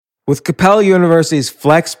With Capella University's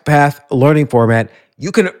FlexPath learning format, you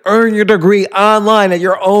can earn your degree online at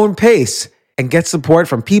your own pace and get support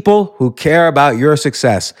from people who care about your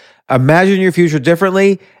success. Imagine your future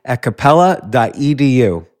differently at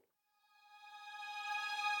capella.edu.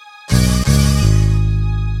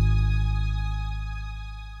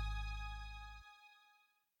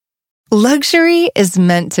 Luxury is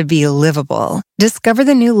meant to be livable. Discover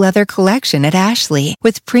the new leather collection at Ashley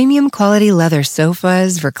with premium quality leather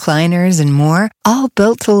sofas, recliners, and more, all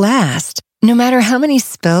built to last. No matter how many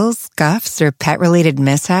spills, scuffs, or pet-related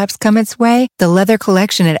mishaps come its way, the leather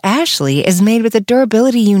collection at Ashley is made with the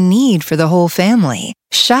durability you need for the whole family.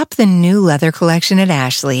 Shop the new leather collection at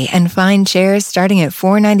Ashley and find chairs starting at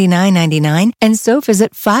 $499.99 and sofas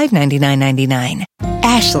at $599.99.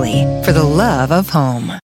 Ashley, for the love of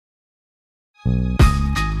home.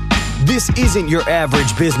 This isn't your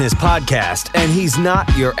average business podcast, and he's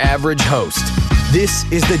not your average host. This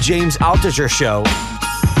is the James Altucher Show.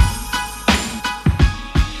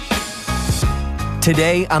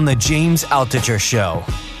 Today on the James Altucher Show.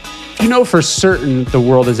 If you know for certain the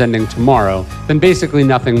world is ending tomorrow, then basically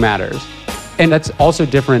nothing matters. And that's also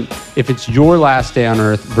different if it's your last day on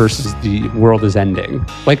Earth versus the world is ending.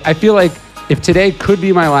 Like, I feel like if today could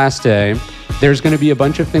be my last day, there's going to be a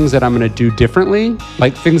bunch of things that I'm going to do differently,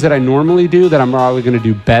 like things that I normally do that I'm probably going to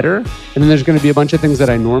do better. And then there's going to be a bunch of things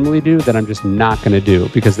that I normally do that I'm just not going to do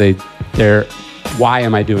because they're why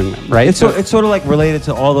am I doing them, right? It's sort of like related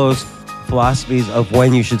to all those philosophies of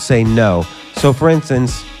when you should say no. So for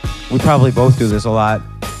instance, we probably both do this a lot.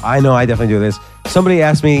 I know I definitely do this. Somebody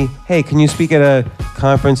asked me, hey, can you speak at a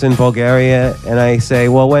conference in Bulgaria? And I say,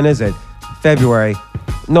 well, when is it? February.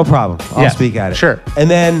 No problem. I'll speak at it. Sure. And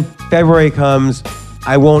then February comes,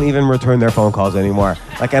 I won't even return their phone calls anymore.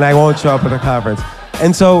 And I won't show up at the conference.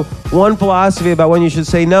 And so one philosophy about when you should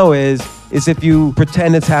say no is if you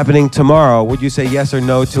pretend it's happening tomorrow, would you say yes or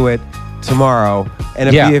no to it tomorrow?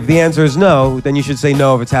 And if the answer is no, then you should say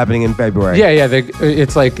no if it's happening in February.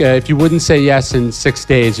 It's like if you wouldn't say yes in 6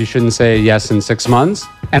 days, you shouldn't say yes in 6 months.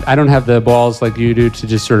 And I don't have the balls like you do to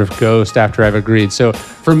just sort of ghost after I've agreed. So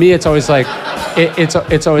for me, it's always like, it's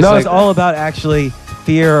always no, it's all about actually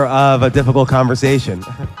fear of a difficult conversation.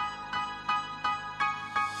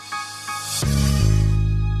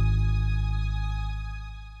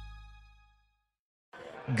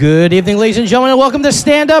 Good evening, ladies and gentlemen, and welcome to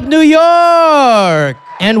Stand Up New York.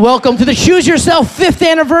 And welcome to the Choose Yourself 5th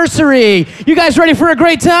anniversary. You guys ready for a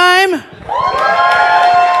great time?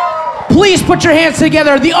 Please put your hands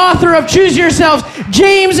together. The author of Choose Yourself,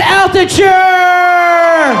 James Altucher.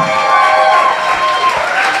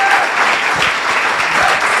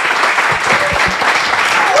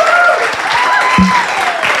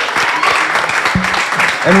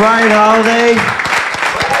 And Ryan Holiday.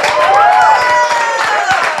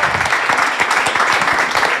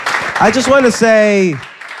 I just want to say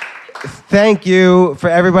thank you for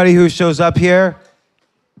everybody who shows up here.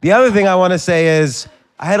 The other thing I want to say is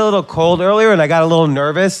I had a little cold earlier and I got a little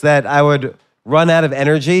nervous that I would run out of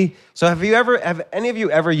energy. So have any of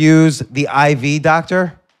you ever used the IV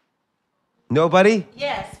doctor? Nobody?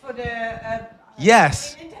 Yes, for the...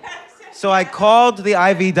 Yes. So I called the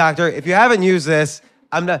IV doctor. If you haven't used this,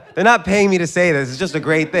 they're not paying me to say this. It's just a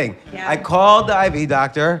great thing. Yeah. I called the IV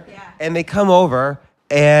doctor and they come over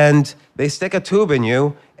and they stick a tube in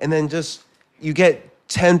you, and then you get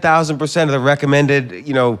 10,000% of the recommended,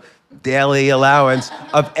 daily allowance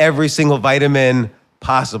of every single vitamin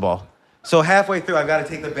possible. So halfway through, I've got to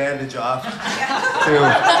take the bandage off.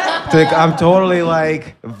 I'm totally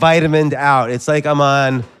vitamined out. It's like I'm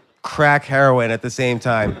on crack heroin at the same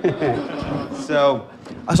time. So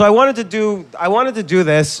I wanted to do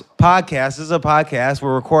this podcast. This is a podcast.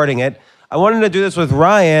 We're recording it. I wanted to do this with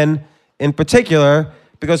Ryan in particular,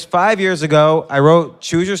 because 5 years ago, I wrote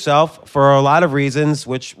Choose Yourself for a lot of reasons,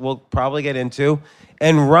 which we'll probably get into.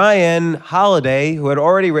 And Ryan Holiday, who had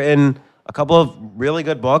already written a couple of really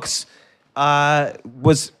good books,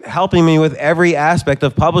 was helping me with every aspect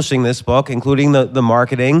of publishing this book, including the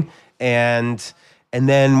marketing. And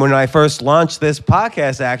then when I first launched this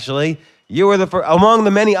podcast, actually, you were among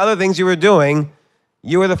the many other things you were doing,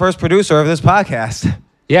 you were the first producer of this podcast.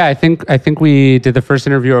 Yeah, I think we did the first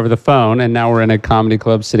interview over the phone, and now we're in a comedy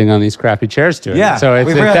club sitting on these crappy chairs doing it. So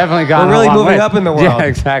it's definitely gone We're really a long moving way. up in the world. Yeah,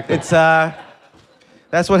 exactly. It's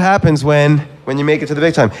that's what happens when you make it to the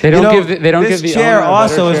big time. They don't give the This chair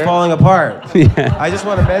also is falling apart. Yeah. I just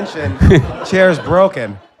want to mention, chair's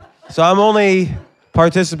broken. So I'm only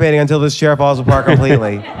participating until this chair falls apart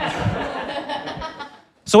completely.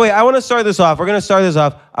 So wait, I want to start this off. We're going to start this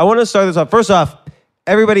off. I want to start this off. First off,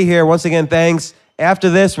 everybody here, once again, thanks. After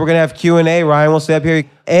this, we're going to have Q&A. Ryan will stay up here.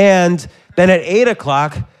 And then at 8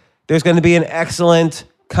 o'clock, there's going to be an excellent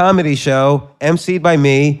comedy show emceed by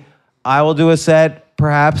me. I will do a set,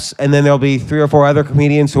 perhaps, and then there'll be 3 or 4 other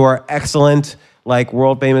comedians who are excellent, like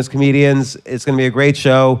world-famous comedians. It's going to be a great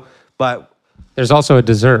show, but... There's also a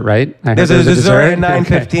dessert, right? There's a dessert at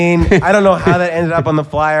 9:15. I don't know how that ended up on the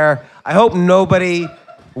flyer. I hope nobody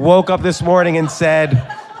woke up this morning and said,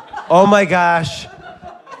 oh my gosh,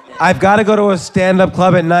 I've got to go to a stand-up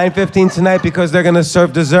club at 9:15 tonight because they're going to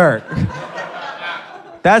serve dessert.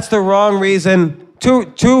 That's the wrong reason. Two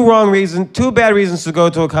bad reasons to go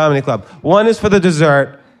to a comedy club. One is for the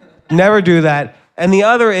dessert. Never do that. And the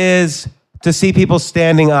other is to see people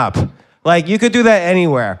standing up. Like, you could do that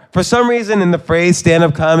anywhere. For some reason, in the phrase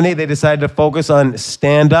stand-up comedy, they decided to focus on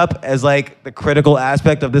stand-up as, like, the critical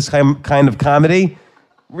aspect of this kind of comedy.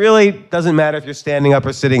 Really doesn't matter if you're standing up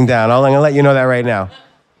or sitting down. I'm going to let you know that right now.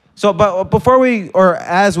 So, but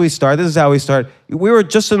as we start, this is how we start. We were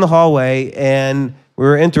just in the hallway, and we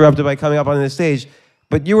were interrupted by coming up on the stage.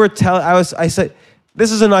 But you were I said,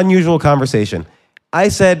 this is an unusual conversation. I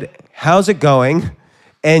said, how's it going?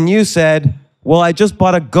 And you said... well, I just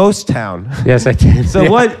bought a ghost town. Yes, I did. So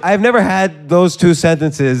what? I've never had those two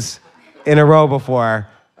sentences in a row before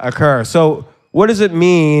occur. So what does it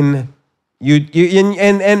mean? You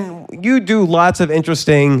do lots of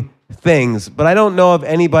interesting things, but I don't know of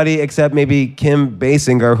anybody except maybe Kim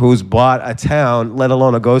Basinger who's bought a town, let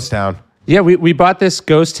alone a ghost town. Yeah, we bought this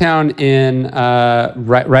ghost town in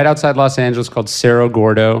right outside Los Angeles called Cerro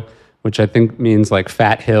Gordo, which I think means like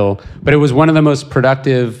Fat Hill. But it was one of the most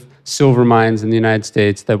productive silver mines in the United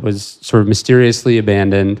States that was sort of mysteriously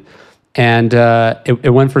abandoned, and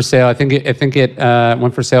it went for sale. I think it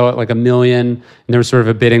went for sale at like $1 million, and there was sort of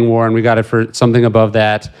a bidding war, and we got it for something above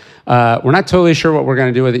that. We're not totally sure what we're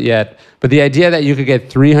going to do with it yet, but the idea that you could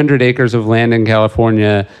get 300 acres of land in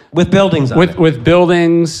California with buildings on it. With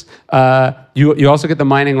buildings, you also get the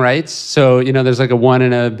mining rights. So there's like a 1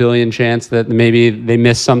 in a billion chance that maybe they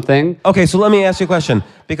missed something. Okay, so let me ask you a question,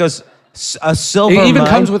 because a silver it even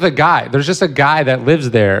mine comes with a guy. There's just a guy that lives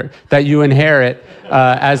there that you inherit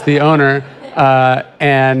as the owner.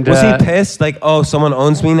 And was he pissed? Like, oh, someone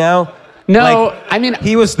owns me now? No, like, I mean,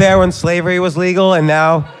 he was there when slavery was legal, and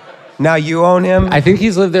now you own him. I think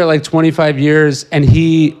he's lived there like 25 years, and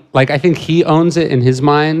I think he owns it in his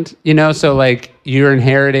mind. So like you're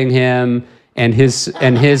inheriting him and his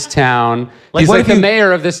town. He's like the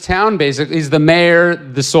mayor of this town, basically. He's the mayor,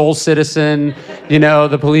 the sole citizen,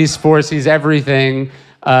 the police force. He's everything.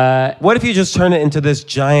 What if you just turn it into this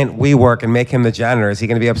giant WeWork and make him the janitor? Is he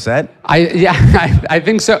going to be upset? I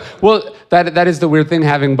think so. Well, that is the weird thing.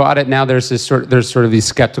 Having bought it now, there's sort of these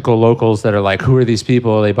skeptical locals that are like, who are these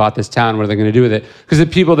people? They bought this town. What are they going to do with it? Because the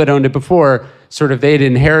people that owned it before, sort of, they'd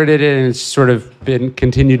inherited it, and it's sort of been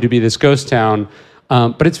continued to be this ghost town.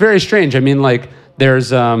 But it's very strange. I mean, like,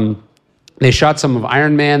 there's they shot some of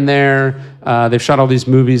Iron Man there. They've shot all these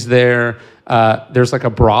movies there. There's like a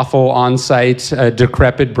brothel on site, a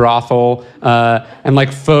decrepit brothel, and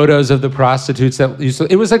like photos of the prostitutes that used to.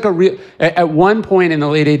 It was like at one point in the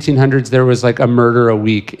late 1800s, there was like a murder a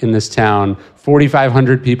week in this town.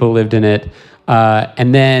 4,500 people lived in it.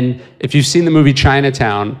 And then if you've seen the movie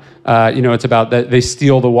Chinatown, it's about that they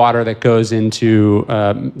steal the water that goes into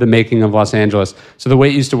the making of Los Angeles. So the way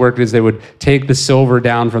it used to work is they would take the silver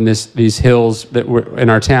down from these hills that were in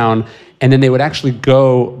our town, and then they would actually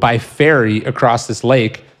go by ferry across this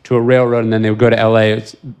lake to a railroad, and then they would go to LA.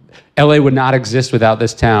 LA would not exist without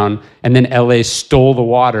this town, and then LA stole the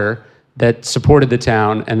water that supported the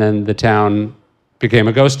town, and then the town became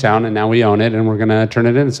a ghost town, and now we own it, and we're going to turn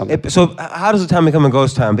it into something. So how does the town become a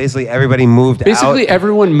ghost town? Basically, everybody moved out? Basically,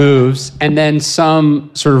 everyone moves, and then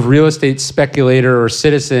some sort of real estate speculator or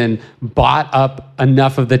citizen bought up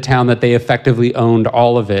enough of the town that they effectively owned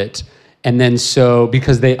all of it. And then so,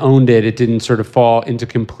 because they owned it, it didn't sort of fall into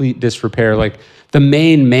complete disrepair. Like, the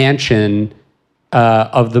main mansion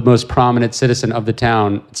of the most prominent citizen of the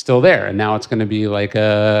town, it's still there, and now it's going to be like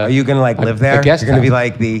a. Are you going to like live there? You're going to be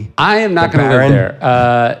like the. I am not going to live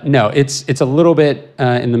there. No, it's a little bit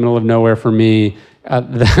in the middle of nowhere for me.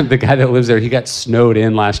 The guy that lives there, he got snowed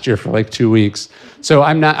in last year for like 2 weeks. So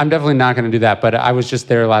I'm definitely not going to do that. But I was just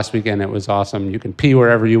there last weekend. It was awesome. You can pee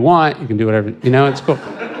wherever you want. You can do whatever. It's cool.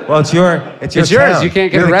 Well, it's yours. You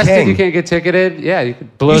can't get arrested. You can't get ticketed. Yeah, you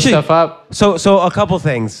can blow stuff up. So a couple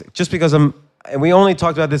things. Just because and we only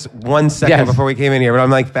talked about this 1 second before we came in here, but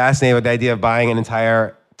I'm like fascinated with the idea of buying an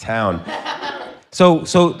entire town. So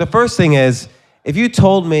the first thing is, if you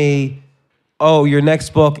told me, oh, your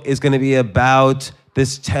next book is going to be about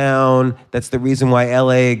this town that's the reason why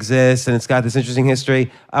LA exists and it's got this interesting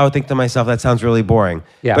history, I would think to myself, that sounds really boring.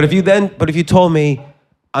 Yeah. But if you told me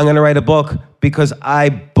I'm going to write a book because I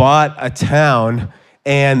bought a town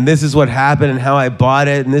and this is what happened and how I bought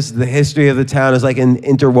it and this is the history of the town is like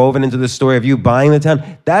interwoven into the story of you buying the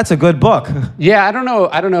town, that's a good book. Yeah, I don't know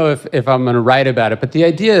if I'm going to write about it, but the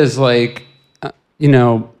idea is like, I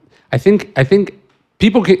think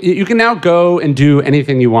you can now go and do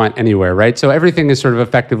anything you want anywhere, right? So everything is sort of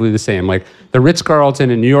effectively the same. Like the Ritz-Carlton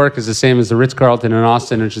in New York is the same as the Ritz-Carlton in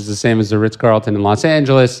Austin, which is the same as the Ritz-Carlton in Los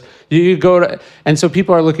Angeles. You go to, and so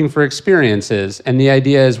people are looking for experiences. And the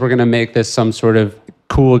idea is we're going to make this some sort of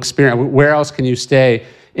cool experience. Where else can you stay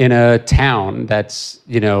in a town that's,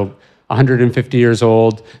 150 years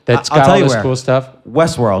old, that's got all this cool stuff?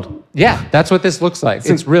 Westworld. Yeah, that's what this looks like.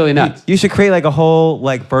 It's really nuts. You should create like a whole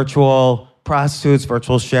like virtual prostitutes,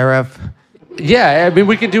 virtual sheriff. Yeah, I mean,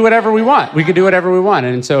 we could do whatever we want.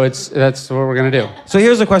 And so that's what we're going to do. So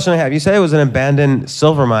here's a question I have. You said it was an abandoned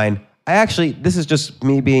silver mine. This is just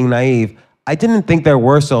me being naive. I didn't think there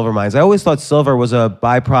were silver mines. I always thought silver was a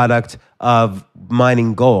byproduct of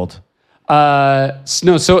mining gold.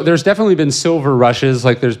 No, so there's definitely been silver rushes,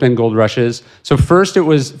 like there's been gold rushes. So first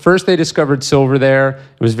they discovered silver there.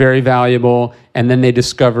 It was very valuable. And then they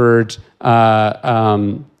discovered,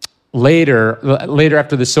 later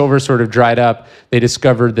after the silver sort of dried up, they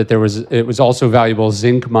discovered that it was also valuable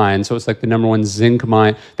zinc mine. So it's like the number one zinc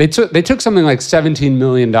mine. They took something like $17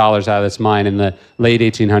 million out of this mine in the late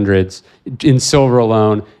 1800s in silver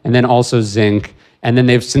alone, and then also zinc. And then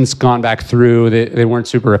they've since gone back through. They weren't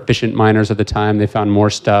super efficient miners at the time. They found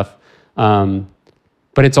more stuff. But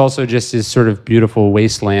it's also just this sort of beautiful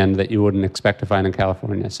wasteland that you wouldn't expect to find in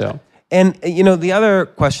California. So. And the other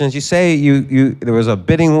question is, you say you there was a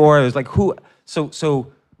bidding war. There's like who?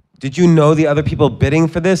 So did you know the other people bidding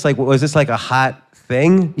for this? Like, was this like a hot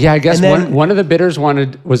thing? Yeah, I guess one of the bidders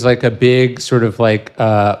was like a big sort of like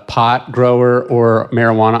pot grower or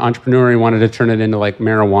marijuana entrepreneur. He wanted to turn it into like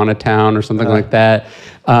marijuana town or something like that.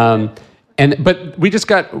 But we just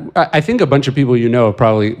got, I think a bunch of people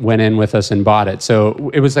probably went in with us and bought it.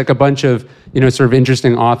 So it was like a bunch of, sort of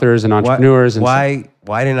interesting authors and entrepreneurs.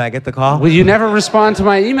 Why didn't I get the call? Well, you never respond to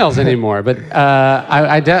my emails anymore, but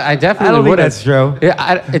I definitely would have. I don't think that's true.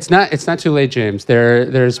 It's not too late, James.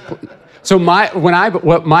 So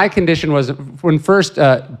what my condition was when first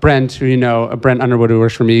Brent, who Brent Underwood, who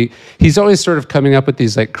works for me, he's always sort of coming up with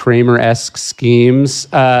these like Kramer-esque schemes,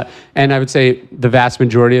 and I would say the vast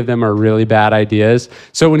majority of them are really bad ideas.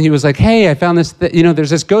 So when he was like, "Hey, I found this, there's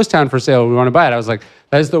this ghost town for sale. We want to buy it," I was like,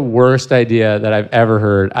 "That is the worst idea that I've ever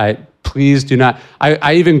heard. Please do not."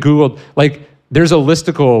 I even Googled like. There's a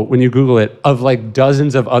listicle, when you Google it, of like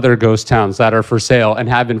dozens of other ghost towns that are for sale and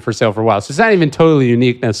have been for sale for a while. So it's not even totally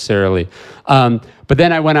unique necessarily. But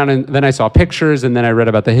then I went out and then I saw pictures and then I read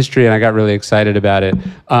about the history and I got really excited about it.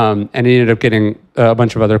 And it ended up getting a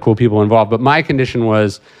bunch of other cool people involved. But my condition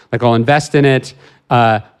was like, I'll invest in it,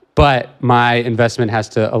 but my investment has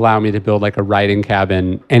to allow me to build like a riding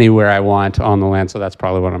cabin anywhere I want on the land. So that's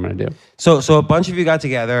probably what I'm going to do. So a bunch of you got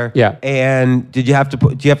together. Yeah. And do you have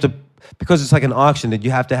to, because it's like an auction, did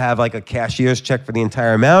you have to have like a cashier's check for the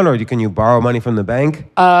entire amount, or can you borrow money from the bank?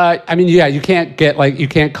 You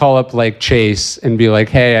can't call up like Chase and be like,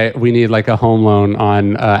 "Hey, we need like a home loan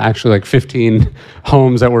on actually like 15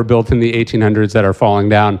 homes that were built in the 1800s that are falling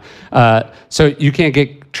down." So you can't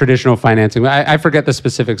get traditional financing. I forget the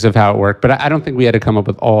specifics of how it worked, but I don't think we had to come up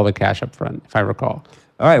with all the cash up front, if I recall.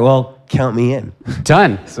 All right, well, count me in.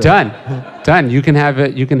 Done. You can have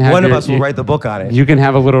it. You can have one of us will write the book on it. You can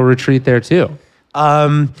have a little retreat there too.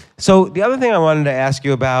 So the other thing I wanted to ask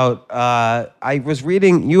you about, I was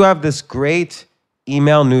reading. You have this great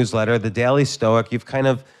email newsletter, The Daily Stoic. You've kind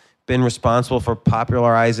of been responsible for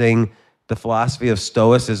popularizing the philosophy of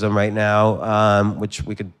Stoicism right now, which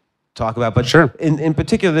we could talk about. But sure. In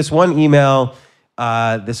particular, this one email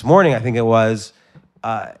this morning, I think it was.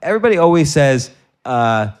 Everybody always says,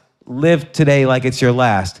 live today like it's your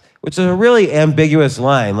last, which is a really ambiguous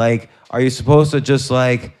line. Like, are you supposed to just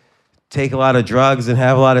like take a lot of drugs and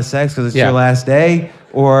have a lot of sex because it's your last day?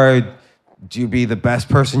 Or do you be the best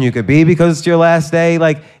person you could be because it's your last day?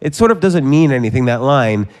 Like, it sort of doesn't mean anything, that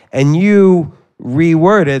line. And you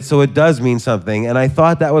reword it so it does mean something. And I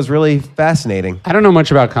thought that was really fascinating. I don't know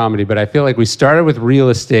much about comedy, but I feel like we started with real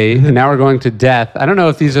estate and now we're going to death. I don't know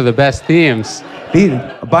if these are the best themes.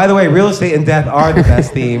 By the way, real estate and death are the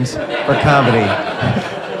best themes for comedy.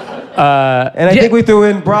 And I think we threw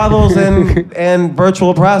in brothels and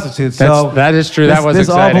virtual prostitutes. That is true. That was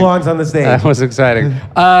exciting. This all belongs on the stage. That was exciting.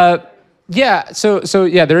 Yeah. So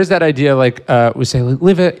yeah, there is that idea. Like we say, like,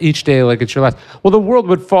 live each day like it's your last. Well, the world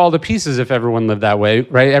would fall to pieces if everyone lived that way,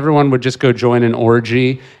 right? Everyone would just go join an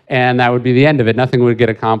orgy, and that would be the end of it. Nothing would get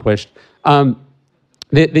accomplished.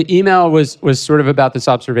 The email was sort of about this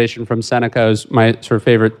observation from Seneca, who's my sort of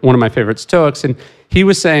favorite, one of my favorite Stoics, and he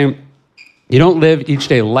was saying, you don't live each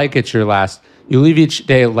day like it's your last. You live each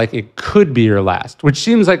day like it could be your last, which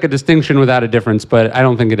seems like a distinction without a difference, but I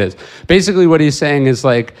don't think it is. Basically, what he's saying is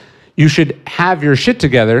like, you should have your shit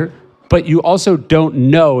together, but you also don't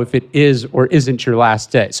know if it is or isn't your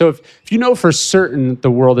last day. So if you know for certain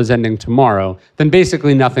the world is ending tomorrow, then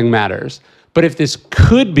basically nothing matters. But if this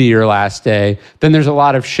could be your last day, then there's a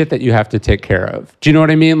lot of shit that you have to take care of. Do you know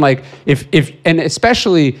what I mean? Like if and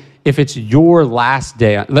especially if it's your last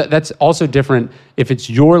day, that's also different if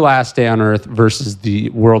it's your last day on Earth versus the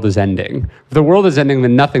world is ending. If the world is ending,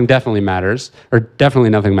 then nothing definitely matters, or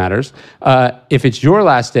definitely nothing matters. If it's your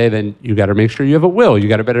last day, then you got to make sure you have a will. You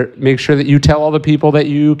got to better make sure that you tell all the people that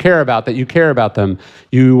you care about them.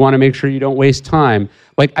 You want to make sure you don't waste time.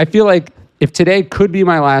 Like, I feel like if today could be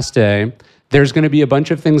my last day, there's going to be a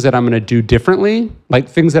bunch of things that I'm going to do differently, like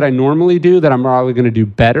things that I normally do that I'm probably going to do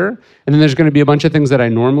better. And then there's going to be a bunch of things that I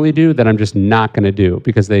normally do that I'm just not going to do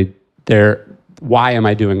because they're why am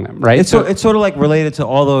I doing them, right? It's sort of like related to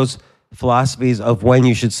all those philosophies of when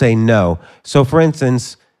you should say no. So for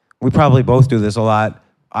instance, we probably both do this a lot.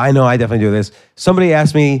 I know I definitely do this. Somebody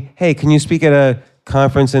asked me, hey, can you speak at a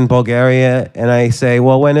conference in Bulgaria? And I say,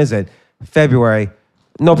 well, when is it? February.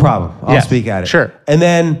 No problem. I'll speak at it. Sure. And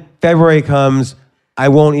then February comes, I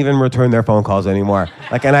won't even return their phone calls anymore.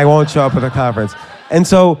 And I won't show up at the conference. And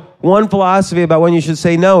so one philosophy about when you should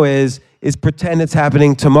say no is pretend it's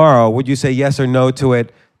happening tomorrow. Would you say yes or no to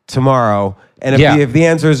it tomorrow? And if the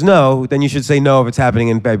answer is no, then you should say no if it's happening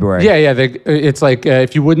in February. Yeah. It's like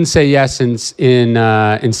if you wouldn't say yes in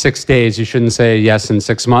 6 days, you shouldn't say yes in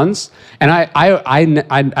 6 months. And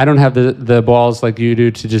I don't have the balls like you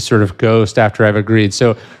do to just sort of ghost after I've agreed.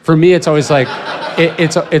 So for me, it's always like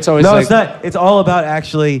it's always no, like, it's not. It's all about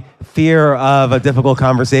actually fear of a difficult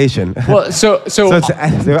conversation. Well, so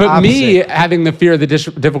but me having the fear of the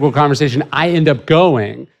difficult conversation, I end up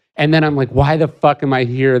going. And then I'm like, why the fuck am I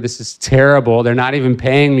here? This is terrible. They're not even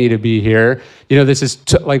paying me to be here. This is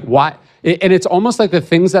like, why? And it's almost like the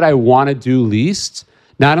things that I want to do least,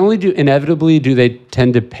 not only inevitably do they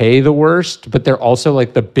tend to pay the worst, but they're also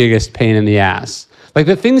like the biggest pain in the ass. Like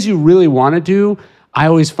the things you really want to do, I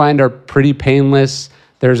always find are pretty painless.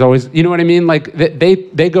 There's always, you know what I mean? Like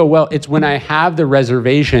they go well. It's when I have the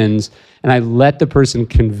reservations and I let the person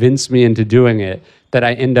convince me into doing it that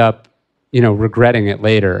I end up regretting it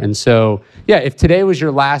later. And so, yeah, if today was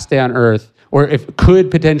your last day on Earth, or if it could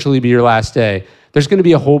potentially be your last day, there's going to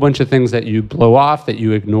be a whole bunch of things that you blow off, that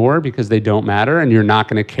you ignore because they don't matter, and you're not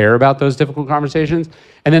going to care about those difficult conversations.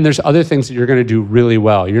 And then there's other things that you're going to do really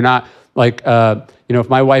well. You're not like, if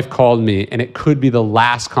my wife called me and it could be the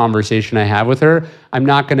last conversation I have with her, I'm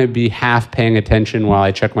not going to be half paying attention while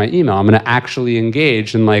I check my email. I'm going to actually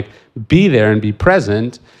engage and like be there and be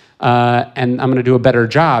present. And I'm going to do a better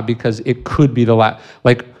job because it could be the last.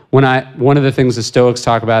 Like one of the things the Stoics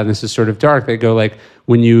talk about, and this is sort of dark, they go like,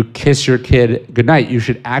 when you kiss your kid goodnight, you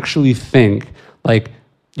should actually think like,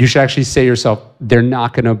 you should actually say to yourself, they're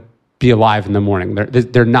not going to be alive in the morning.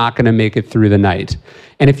 They're not going to make it through the night.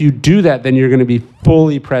 And if you do that, then you're going to be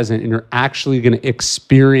fully present and you're actually going to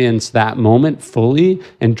experience that moment fully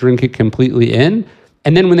and drink it completely in.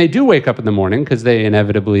 And then when they do wake up in the morning, because they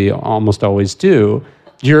inevitably almost always do,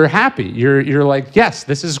 you're happy. You're like, yes,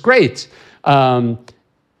 this is great. And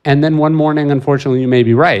then one morning, unfortunately, you may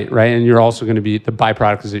be right? And you're also going to be, the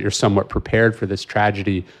byproduct is that you're somewhat prepared for this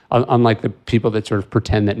tragedy, unlike the people that sort of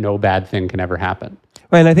pretend that no bad thing can ever happen.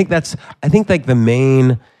 Right, and I think like the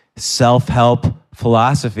main self-help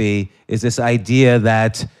philosophy is this idea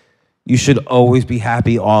that you should always be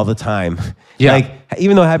happy all the time. Yeah. Like,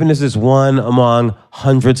 even though happiness is one among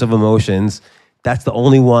hundreds of emotions, that's the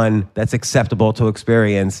only one that's acceptable to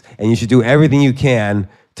experience, and you should do everything you can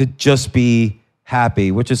to just be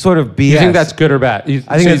happy, which is sort of BS. You think that's good or bad?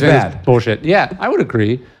 I think it's bad. Bullshit. Yeah, I would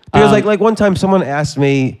agree. Because like one time someone asked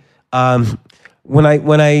me, when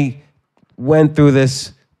I went through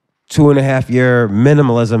this 2.5 year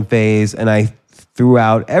minimalism phase and I threw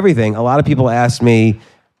out everything, a lot of people asked me,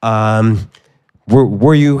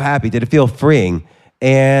 were you happy? Did it feel freeing?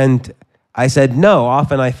 And I said no.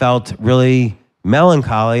 Often I felt really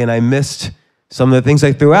melancholy and I missed some of the things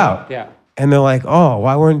I threw out. Yeah. And they're like, oh,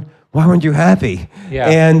 why weren't you happy? Yeah.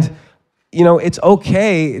 And it's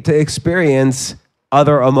okay to experience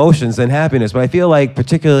other emotions than happiness, but I feel like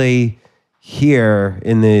particularly here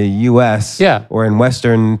in the U.S. Yeah. or in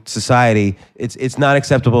Western society, it's not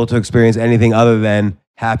acceptable to experience anything other than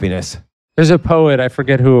happiness. There's a poet, I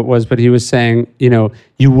forget who it was, but he was saying,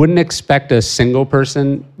 you wouldn't expect a single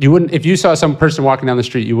person, if you saw some person walking down the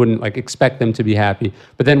street, you wouldn't like expect them to be happy.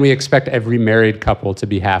 But then we expect every married couple to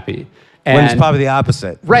be happy. When it's probably the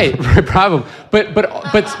opposite. Right, probably.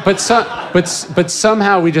 But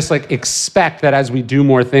somehow we just like expect that as we do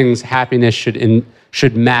more things, happiness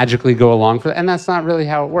should magically go along for that, and that's not really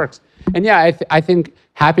how it works. And yeah, I think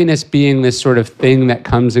happiness being this sort of thing that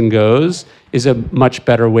comes and goes is a much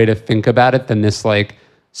better way to think about it than this like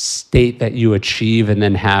state that you achieve and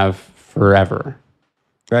then have forever.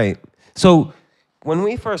 Right. So when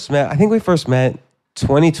we first met, I think we first met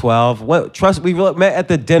 2012. We met at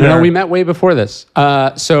the dinner. No, we met way before this.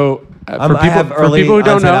 For people who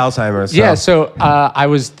don't know, Alzheimer's. So. Yeah, so I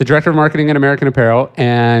was the director of marketing at American Apparel,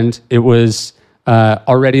 and it was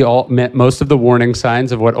already most of the warning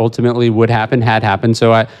signs of what ultimately would happen had happened.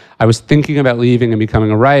 So I was thinking about leaving and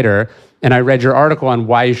becoming a writer, and I read your article on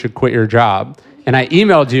why you should quit your job. And I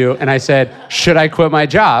emailed you, and I said, should I quit my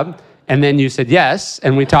job? And then you said yes,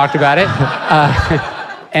 and we talked about it.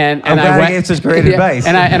 And I went, gave such great advice.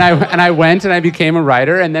 And I went and I became a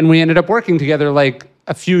writer, and then we ended up working together like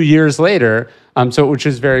a few years later. Which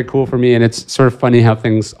is very cool for me, and it's sort of funny how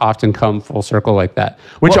things often come full circle like that.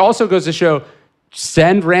 Which also goes to show,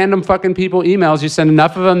 send random fucking people emails. You send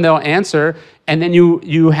enough of them, they'll answer, and then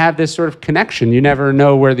you have this sort of connection. You never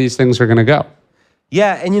know where these things are going to go.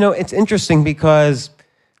 Yeah, and it's interesting because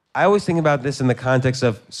I always think about this in the context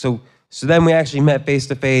of so then we actually met face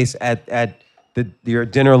to face at your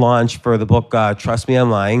dinner launch for the book Trust Me, I'm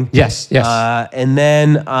Lying. Yes. And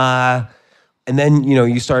then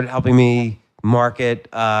you started helping me market.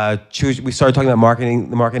 We started talking about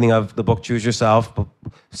the marketing of the book Choose Yourself.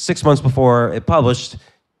 6 months before it published,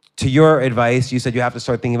 to your advice, you said you have to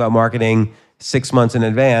start thinking about marketing 6 months in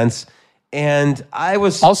advance. And I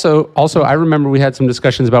was also I remember we had some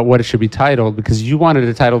discussions about what it should be titled, because you wanted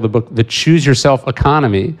to title the book The Choose Yourself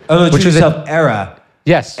Economy. Oh, the Choose Yourself Era.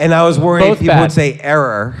 Yes. And I was worried Both people bad. would say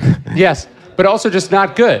error. Yes, but also just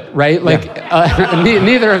not good, right? Like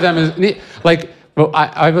neither of them is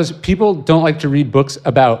people don't like to read books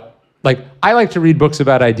about. Like, I like to read books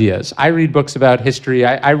about ideas. I read books about history.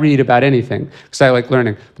 I read about anything because I like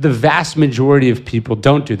learning. But the vast majority of people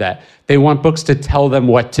don't do that. They want books to tell them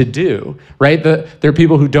what to do, right? There are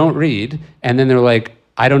people who don't read, and then they're like,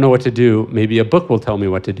 I don't know what to do. Maybe a book will tell me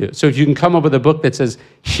what to do. So if you can come up with a book that says,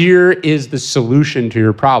 here is the solution to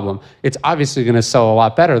your problem, it's obviously going to sell a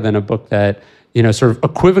lot better than a book that, sort of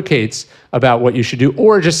equivocates about what you should do,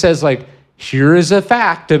 or just says like, here is a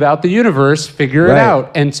fact about the universe, figure it out.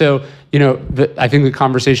 And so, I think the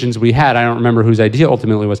conversations we had, I don't remember whose idea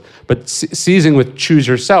ultimately was, but seizing with Choose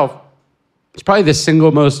Yourself, it's probably the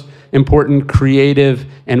single most important creative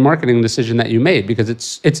and marketing decision that you made, because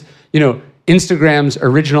it's Instagram's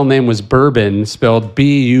original name was Bourbon, spelled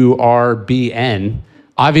B-U-R-B-N.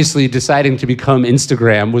 Obviously, deciding to become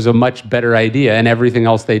Instagram was a much better idea, and everything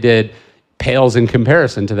else they did pales in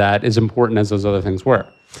comparison to that, as important as those other things were.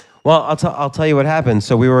 Well, I'll tell you what happened.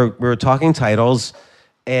 So we were talking titles,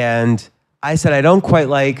 and I said I don't quite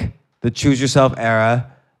like the Choose Yourself error,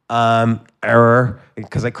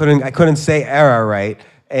 because I couldn't say era right,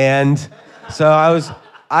 and so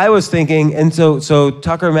I was thinking, and so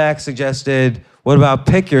Tucker Max suggested, what about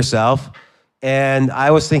Pick Yourself? And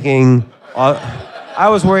I was thinking, I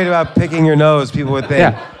was worried about picking your nose, people would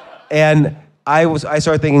think, and I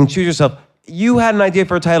started thinking Choose Yourself. You had an idea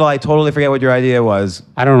for a title. I totally forget what your idea was.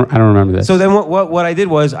 I don't remember this. So then what I did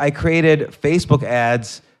was I created Facebook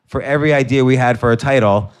ads for every idea we had for a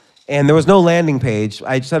title, and there was no landing page.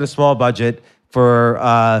 I just had a small budget for.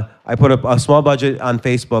 I put a small budget on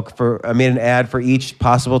Facebook I made an ad for each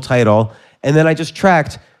possible title, and then I just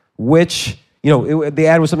tracked which. The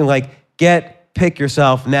ad was something like Pick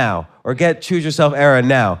Yourself Now, or Choose Yourself Era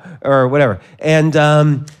Now, or whatever, and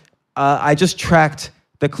I just tracked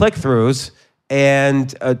the click-throughs,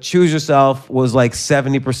 and Choose Yourself was like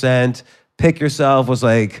 70%, Pick Yourself was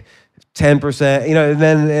like 10%,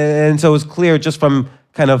 and so it was clear just from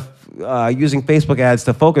kind of using Facebook ads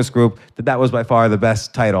to focus group that was by far the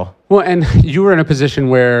best title. Well, and you were in a position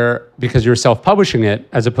where, because you were self-publishing it,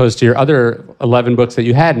 as opposed to your other 11 books that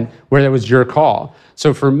you hadn't, where that was your call.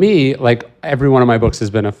 So for me, like, every one of my books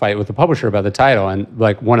has been a fight with the publisher about the title, and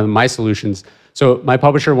like one of my solutions. So my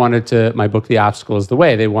publisher wanted my book, The Obstacle is the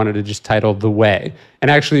Way, they wanted to just title The Way. And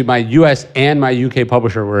actually my US and my UK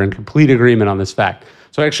publisher were in complete agreement on this fact.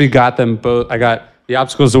 So I actually got them both. I got the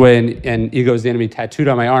obstacle's the way, and ego is the enemy tattooed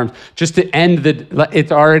on my arms, just to end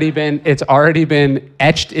it's already been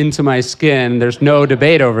etched into my skin. There's no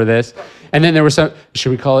debate over this. And then there was should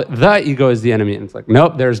we call it the ego is the enemy? And it's like,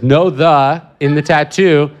 nope, there's no the in the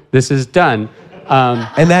tattoo. This is done.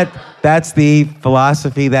 And that's the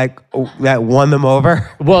philosophy that won them over.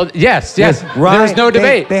 Well, yes. Ryan, There's no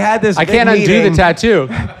debate. They had this. I can't undo the tattoo.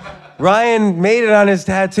 Ryan made it on his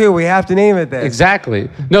tattoo. We have to name it this. Exactly.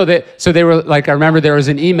 No, so they were like, I remember there was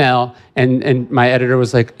an email, and my editor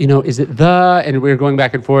was like, is it the? And we were going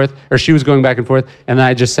back and forth, or she was going back and forth, and then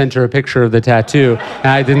I just sent her a picture of the tattoo, and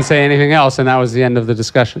I didn't say anything else, and that was the end of the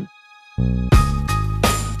discussion.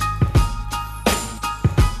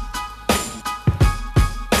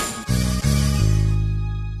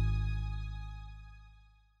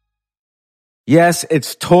 Yes,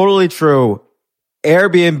 it's totally true.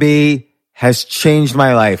 Airbnb has changed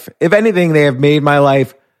my life. If anything, they have made my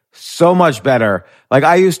life so much better. Like,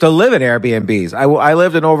 I used to live in Airbnbs. I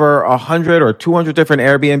lived in over 100 or 200 different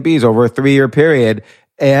Airbnbs over a 3-year period,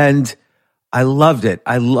 and I loved it.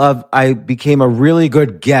 I became a really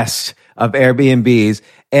good guest of Airbnbs,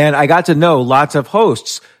 and I got to know lots of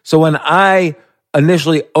hosts. So when I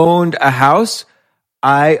initially owned a house,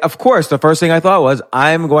 of course, the first thing I thought was,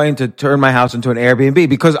 I'm going to turn my house into an Airbnb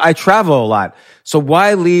because I travel a lot. So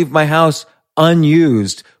why leave my house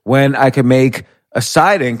unused when I could make a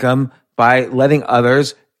side income by letting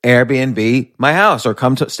others Airbnb my house or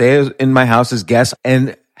come to stay in my house as guests?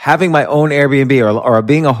 And having my own Airbnb or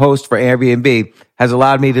being a host for Airbnb has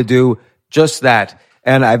allowed me to do just that.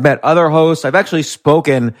 And I've met other hosts. I've actually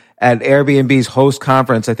spoken at Airbnb's host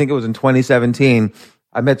conference. I think it was in 2017.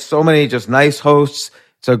 I met so many just nice hosts.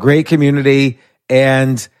 It's a great community.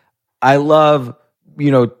 And I love,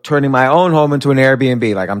 turning my own home into an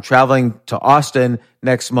Airbnb. Like, I'm traveling to Austin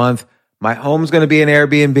next month. My home's going to be an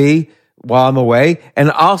Airbnb while I'm away,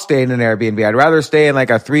 and I'll stay in an Airbnb. I'd rather stay in like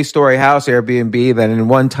a 3-story house Airbnb than in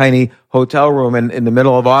one tiny hotel room in the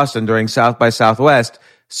middle of Austin during South by Southwest.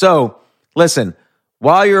 So listen,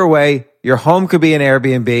 while you're away, your home could be an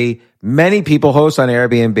Airbnb. Many people host on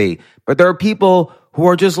Airbnb, but there are people who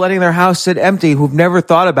are just letting their house sit empty, who've never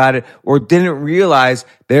thought about it or didn't realize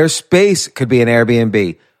their space could be an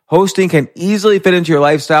Airbnb. Hosting can easily fit into your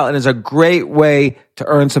lifestyle and is a great way to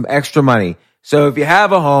earn some extra money. So if you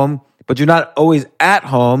have a home, but you're not always at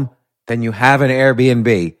home, then you have an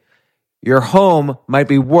Airbnb. Your home might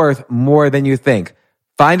be worth more than you think.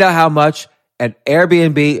 Find out how much at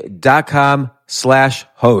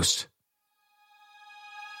airbnb.com/host.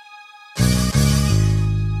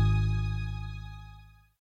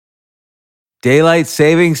 Daylight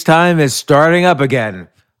savings time is starting up again.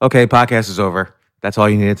 Okay, podcast is over. That's all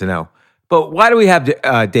you needed to know. But why do we have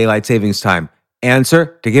daylight savings time?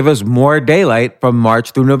 Answer: to give us more daylight from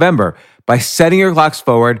March through November. By setting your clocks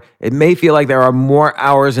forward, it may feel like there are more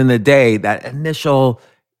hours in the day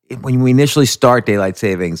when we initially start daylight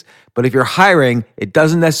savings. But if you're hiring, it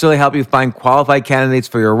doesn't necessarily help you find qualified candidates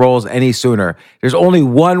for your roles any sooner. There's only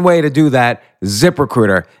one way to do that: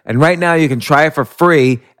 ZipRecruiter. And right now you can try it for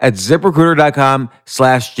free at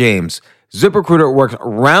ZipRecruiter.com/James. ZipRecruiter works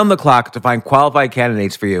around the clock to find qualified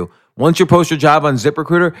candidates for you. Once you post your job on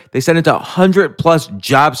ZipRecruiter, they send it to 100+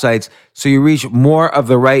 job sites so you reach more of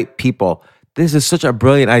the right people. This is such a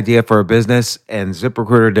brilliant idea for a business, and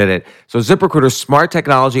ZipRecruiter did it. So ZipRecruiter's smart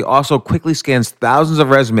technology also quickly scans thousands of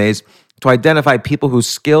resumes to identify people whose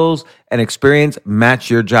skills and experience match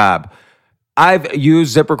your job. I've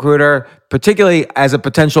used ZipRecruiter particularly as a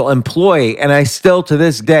potential employee, and I still to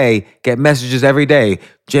this day get messages every day.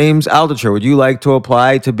 James Altucher, would you like to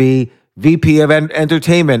apply to be VP of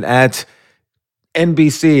Entertainment at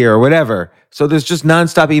NBC or whatever? So there's just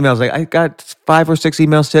nonstop emails. Like, I got 5 or 6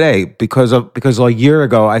 emails today because a year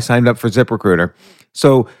ago I signed up for ZipRecruiter.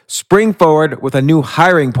 So spring forward with a new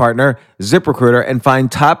hiring partner, ZipRecruiter, and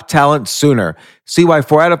find top talent sooner. See why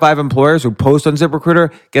 4 out of 5 employers who post on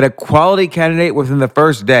ZipRecruiter get a quality candidate within the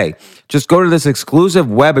first day. Just go to this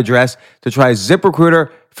exclusive web address to try ZipRecruiter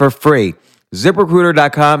for free.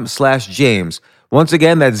 ZipRecruiter.com/James. Once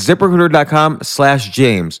again, that's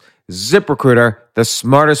ZipRecruiter.com/James. ZipRecruiter, the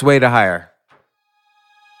smartest way to hire.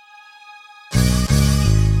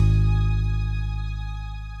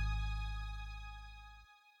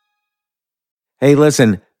 Hey,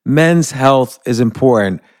 listen, men's health is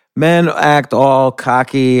important. Men act all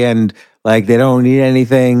cocky and like they don't need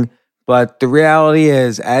anything. But the reality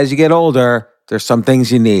is, as you get older, there's some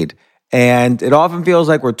things you need. And it often feels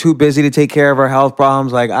like we're too busy to take care of our health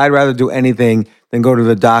problems. Like, I'd rather do anything than go to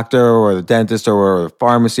the doctor or the dentist or the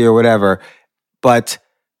pharmacy or whatever. But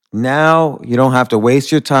now you don't have to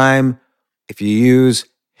waste your time if you use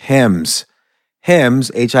Hims.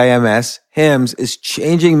 HIMS, H-I-M-S, HIMS is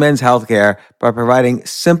changing men's healthcare by providing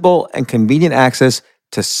simple and convenient access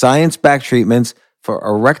to science-backed treatments for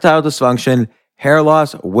erectile dysfunction, hair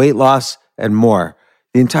loss, weight loss, and more.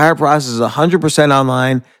 The entire process is 100%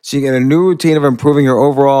 online, so you get a new routine of improving your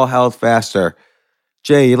overall health faster.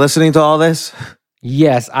 Jay, you listening to all this?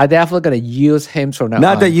 Yes, I'm definitely going to use HIMS from now on.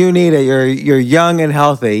 Not that you need it. You're young and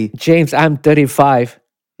healthy. James, I'm 35.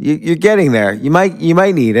 You're getting there. You might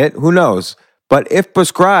need it. Who knows? But if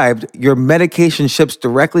prescribed, your medication ships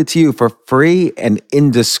directly to you for free and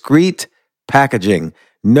in discreet packaging.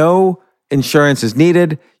 No insurance is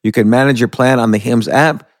needed. You can manage your plan on the HIMS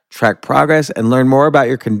app, track progress, and learn more about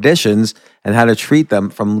your conditions and how to treat them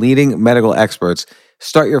from leading medical experts.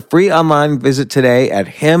 Start your free online visit today at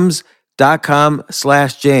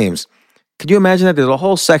hims.com/James. Could you imagine that there's a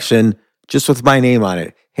whole section just with my name on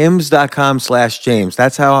it? hims.com/James.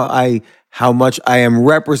 That's how much I am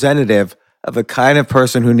representative of the kind of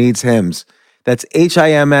person who needs HIMS. That's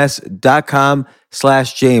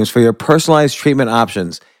hims.com/James for your personalized treatment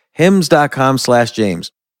options.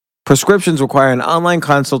 hims.com/James. Prescriptions require an online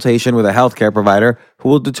consultation with a healthcare provider who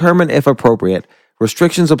will determine if appropriate.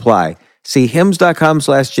 Restrictions apply. See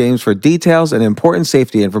hims.com/James for details and important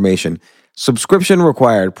safety information. Subscription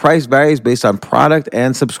required. Price varies based on product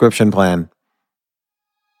and subscription plan.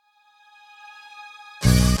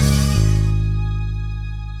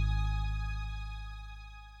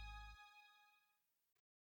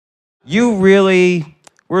 We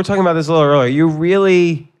were talking about this a little earlier.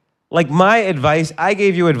 My advice, I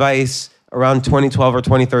gave you advice around 2012 or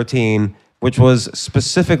 2013, which was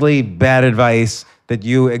specifically bad advice that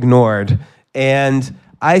you ignored. And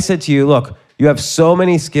I said to you, look, you have so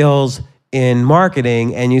many skills in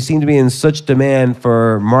marketing and you seem to be in such demand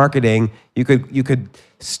for marketing. You could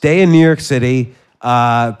stay in New York City,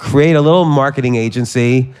 create a little marketing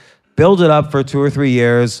agency, build it up for 2 or 3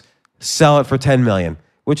 years, sell it for $10 million.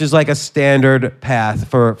 Which is like a standard path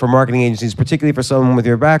for marketing agencies, particularly for someone with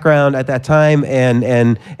your background at that time and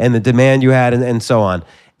the demand you had and so on.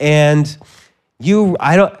 And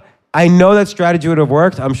I know that strategy would have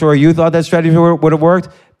worked. I'm sure you thought that strategy would have worked,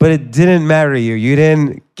 but it didn't matter to you. You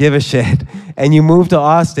didn't give a shit. And you moved to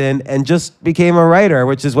Austin and just became a writer,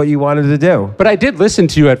 which is what you wanted to do. But I did listen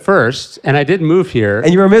to you at first, and I did move here.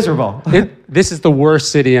 And you were miserable. This is the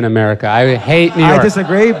worst city in America. I hate New York. I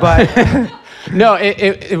disagree, but... No,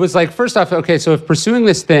 it was like, first off, okay, so if pursuing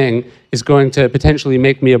this thing is going to potentially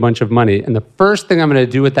make me a bunch of money, and the first thing I'm going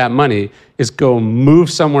to do with that money is go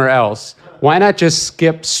move somewhere else, why not just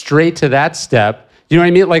skip straight to that step? You know what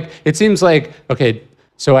I mean? Like, it seems like, okay,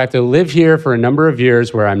 so I have to live here for a number of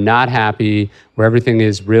years where I'm not happy, where everything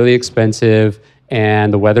is really expensive,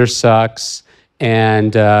 and the weather sucks,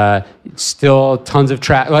 and still tons of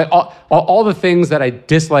traffic, like all the things that I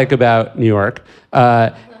dislike about New York.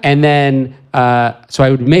 And then, so I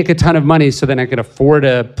would make a ton of money so then I could afford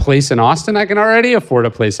a place in Austin. I can already afford a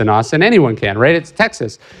place in Austin. Anyone can, right? It's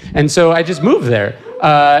Texas. And so I just moved there.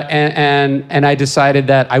 And I decided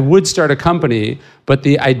that I would start a company, but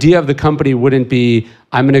the idea of the company wouldn't be,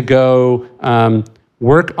 I'm going to go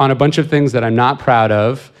work on a bunch of things that I'm not proud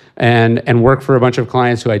of and work for a bunch of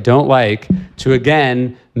clients who I don't like to,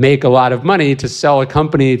 again, make a lot of money to sell a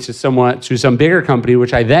company to some bigger company,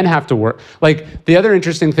 which I then have to work. Like, the other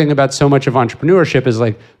interesting thing about so much of entrepreneurship is,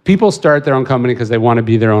 like, people start their own company because they want to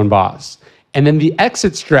be their own boss. And then the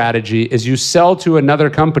exit strategy is you sell to another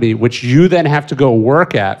company, which you then have to go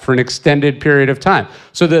work at for an extended period of time.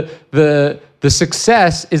 So the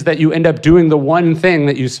success is that you end up doing the one thing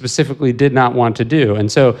that you specifically did not want to do. And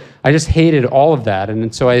so I just hated all of that.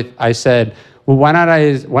 And so I said, well, why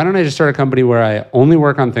don't I just start a company where I only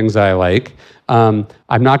work on things that I like? I'm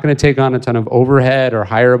not going to take on a ton of overhead or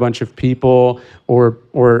hire a bunch of people or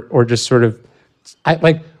just sort of,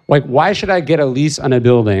 like, why should I get a lease on a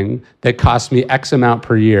building that costs me X amount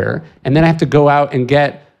per year, and then I have to go out and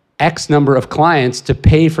get X number of clients to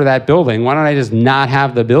pay for that building? Why don't I just not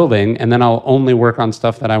have the building, and then I'll only work on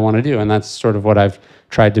stuff that I want to do? And that's sort of what I've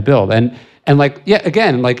tried to build. And like, yeah,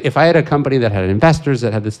 again, like, if I had a company that had investors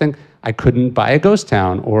that had this thing, I couldn't buy a ghost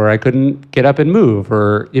town, or I couldn't get up and move,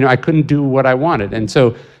 or, I couldn't do what I wanted. And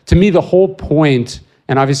so to me, the whole point,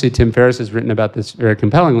 and obviously Tim Ferriss has written about this very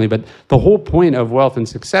compellingly, but the whole point of wealth and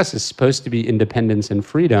success is supposed to be independence and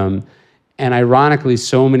freedom. And ironically,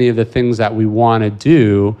 so many of the things that we want to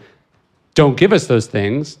do don't give us those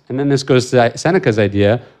things. And then this goes to Seneca's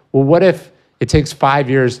idea. Well, what if it takes 5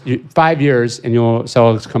 years and you'll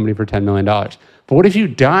sell this company for $10 million? But what if you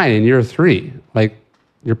die in year 3? Like,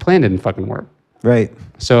 your plan didn't fucking work. Right.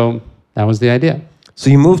 So that was the idea. So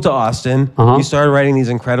you moved to Austin. You started writing these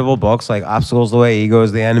incredible books like Obstacles, The Way Ego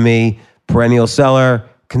is the Enemy, perennial seller,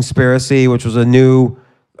 Conspiracy, which was a new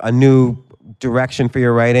direction for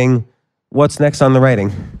your writing. What's next on the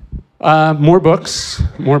writing? More books,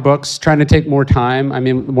 trying to take more time. I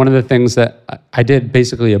mean, one of the things that I did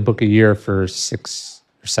basically a book a year for 6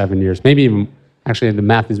 or 7 years, maybe even, actually the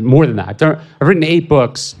math is more than that. I've written 8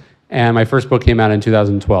 books, and my first book came out in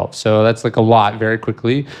 2012. So that's like a lot very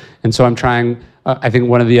quickly. And so I'm trying, I think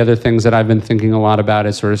one of the other things that I've been thinking a lot about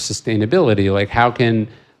is sort of sustainability. Like how can,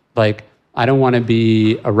 like, I don't want to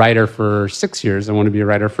be a writer for 6 years. I want to be a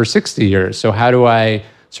writer for 60 years. So how do I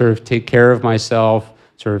sort of take care of myself,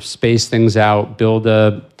 sort of space things out,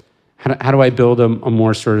 how do I build a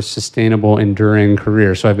more sort of sustainable, enduring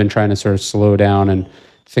career? So I've been trying to sort of slow down and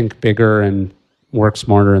think bigger and work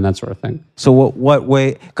smarter and that sort of thing. So what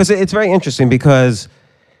way, because it's very interesting because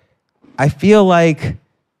I feel like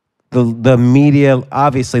the media,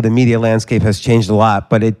 obviously the media landscape has changed a lot,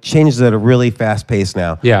 but it changes at a really fast pace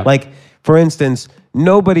now. Yeah. Like, for instance,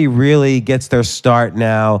 nobody really gets their start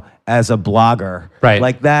now as a blogger. Right.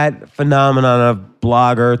 Like that phenomenon of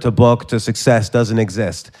blogger to book to success doesn't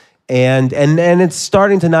exist. And it's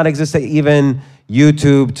starting to not exist at even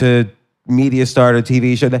YouTube to media star to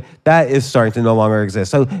TV show. That is starting to no longer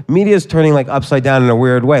exist. So media is turning like upside down in a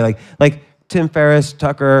weird way. Like Tim Ferriss,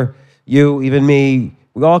 Tucker, you, even me,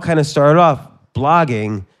 we all kind of started off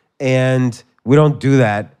blogging, and we don't do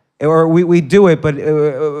that. Or we do it, but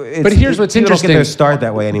here's what's interesting. Don't get their start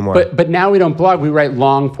that way anymore. But now we don't blog. We write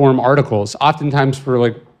long form articles, oftentimes for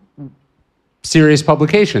like serious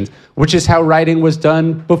publications, which is how writing was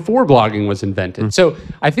done before blogging was invented. So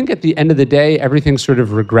I think at the end of the day, everything sort of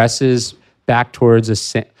regresses back towards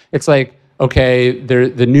it's like, okay,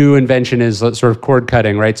 the new invention is sort of cord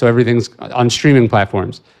cutting, right? So everything's on streaming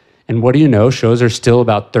platforms. And what do you know? Shows are still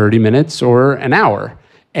about 30 minutes or an hour.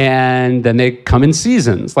 And then they come in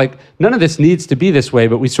seasons. Like, none of this needs to be this way,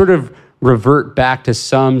 but we sort of revert back to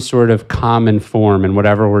some sort of common form in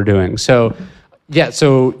whatever we're doing. So, yeah,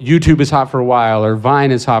 so YouTube is hot for a while, or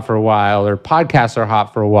Vine is hot for a while, or podcasts are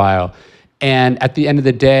hot for a while. And at the end of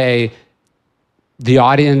the day, the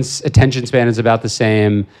audience attention span is about the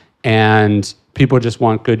same, and people just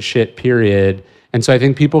want good shit, period. And so I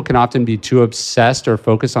think people can often be too obsessed or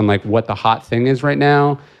focused on like what the hot thing is right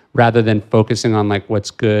now, rather than focusing on like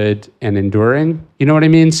what's good and enduring. You know what I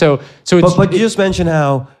mean? So it's... But you just mentioned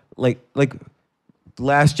how like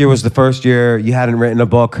last year was the first year you hadn't written a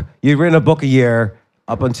book. You'd written a book a year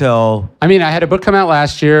up until... I mean, I had a book come out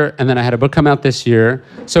last year, and then I had a book come out this year.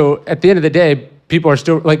 So at the end of the day, people are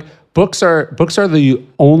still like, books are the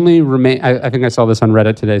only I think I saw this on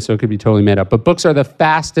Reddit today, so it could be totally made up. But books are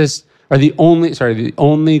the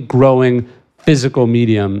only growing physical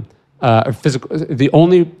medium, the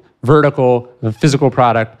only physical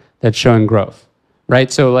product that's showing growth,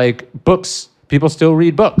 right? So like books, people still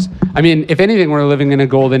read books. I mean, if anything, we're living in a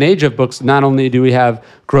golden age of books. Not only do we have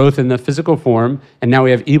growth in the physical form, and now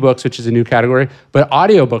we have ebooks, which is a new category, but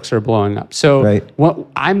audiobooks are blowing up. So right. what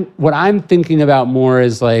I'm thinking about more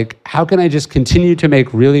is like, how can I just continue to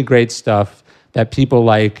make really great stuff that people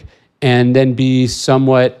like, and then be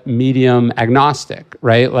somewhat medium agnostic,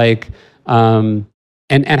 right? Like, and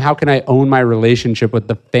how can I own my relationship with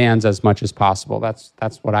the fans as much as possible? That's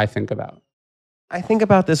what I think about. I think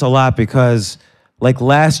about this a lot because, like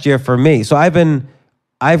last year for me, so I've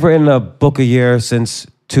written a book a year since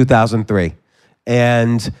 2003,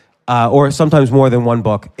 and or sometimes more than one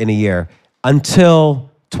book in a year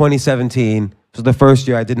until 2017. So the first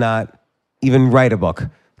year I did not even write a book,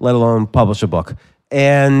 let alone publish a book.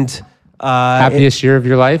 And happiest year of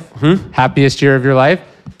your life? Happiest year of your life?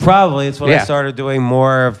 Probably. It's when I started doing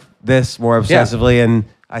more of this more obsessively, and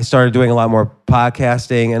I started doing a lot more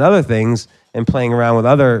podcasting and other things, and playing around with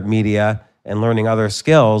other media and learning other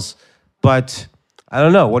skills. But I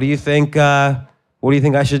don't know. What do you think? What do you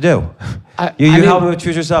think I should do? You help me with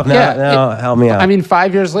Choose Yourself. Now help me out. I mean,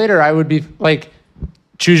 5 years later, I would be like,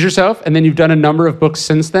 Choose Yourself, and then you've done a number of books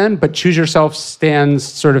since then, but Choose Yourself stands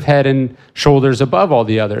sort of head and shoulders above all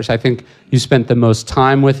the others. I think you spent the most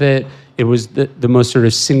time with it. It was the most sort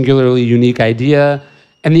of singularly unique idea.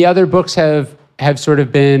 And the other books have sort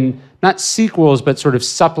of been not sequels, but sort of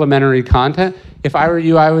supplementary content. If I were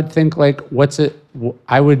you, I would think like,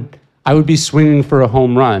 I would be swinging for a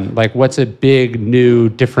home run. Like, what's a big, new,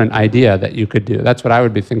 different idea that you could do? That's what I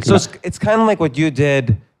would be thinking. So it's kind of like what you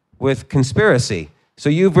did with Conspiracy. So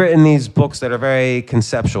you've written these books that are very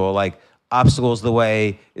conceptual, like Obstacles the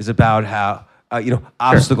Way is about how,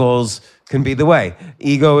 obstacles can be the way.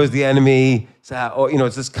 Ego is the enemy. So,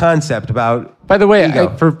 it's this concept about By the way,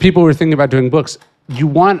 ego. for people who are thinking about doing books, you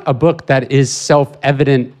want a book that is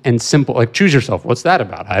self-evident and simple. Like Choose Yourself. What's that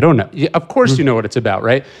about? I don't know. Of course you know what it's about,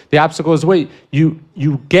 right? The obstacle is wait. You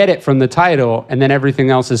get it from the title, and then everything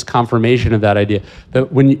else is confirmation of that idea.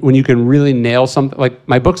 But when you can really nail something, like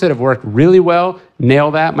my books that have worked really well,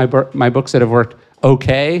 nail that. My books that have worked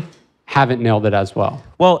okay haven't nailed it as well.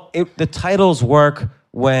 Well, the titles work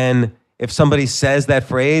when if somebody says that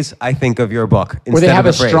phrase, I think of your book instead or they have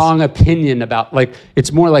of a phrase. strong opinion about, like,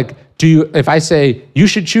 it's more like, if I say, you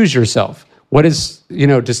should choose yourself, what is,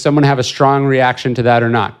 does someone have a strong reaction to that or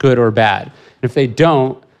not, good or bad? And if they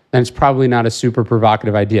don't, then it's probably not a super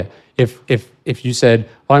provocative idea. If you said,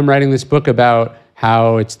 oh, I'm writing this book about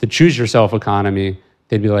how it's the choose yourself economy,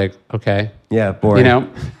 they'd be like, okay. Yeah, boring.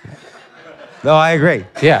 No, I agree.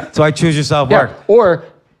 Yeah. So I Choose Yourself work. Or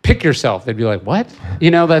pick yourself. They'd be like, what?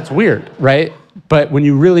 That's weird, right? But when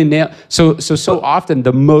you really nail... So often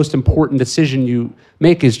the most important decision you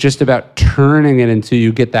make is just about turning it until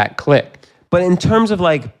you get that click. But in terms of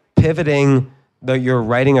like pivoting your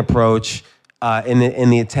writing approach in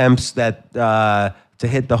the attempts that to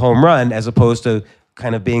hit the home run as opposed to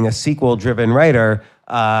kind of being a sequel-driven writer,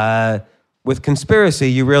 with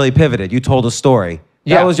Conspiracy, you really pivoted. You told a story.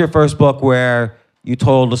 That was your first book where you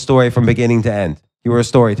told a story from beginning to end. You were a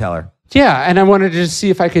storyteller. Yeah, and I wanted to just see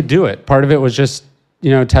if I could do it. Part of it was just,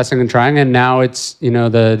 testing and trying, and now it's,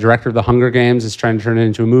 the director of The Hunger Games is trying to turn it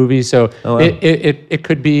into a movie, so it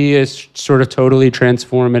could be a sort of totally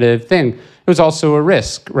transformative thing. It was also a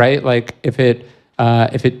risk, right? Like it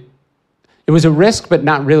was a risk, but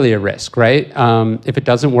not really a risk, right? If it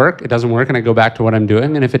doesn't work, it doesn't work, and I go back to what I'm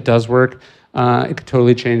doing, and if it does work, it could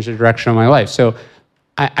totally change the direction of my life. So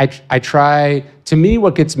I try, to me,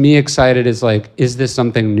 what gets me excited is like, is this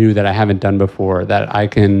something new that I haven't done before that I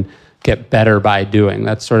can get better by doing?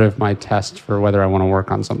 That's sort of my test for whether I want to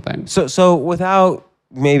work on something. So without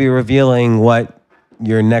maybe revealing what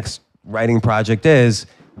your next writing project is,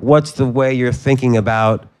 what's the way you're thinking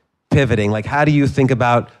about pivoting? Like, how do you think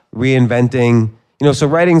about reinventing? So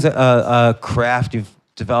writing's a craft you've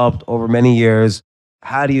developed over many years.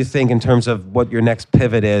 How do you think in terms of what your next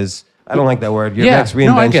pivot is? I don't like that word. Your next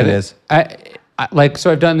reinvention is.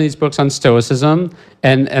 So I've done these books on Stoicism,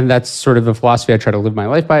 and that's sort of a philosophy I try to live my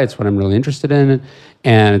life by. It's what I'm really interested in,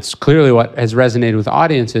 and it's clearly what has resonated with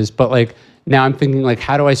audiences. But like now I'm thinking, like,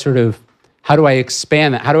 how do I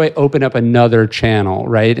expand that? How do I open up another channel,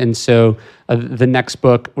 right? And so the next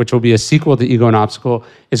book, which will be a sequel to Ego and Obstacle,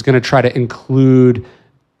 is going to try to include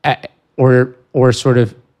or sort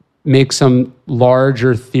of make some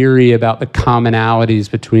larger theory about the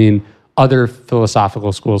commonalities between other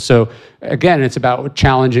philosophical schools. So again, it's about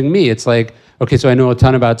challenging me. It's like, okay, so I know a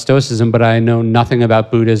ton about Stoicism, but I know nothing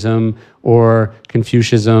about Buddhism or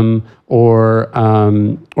Confucianism or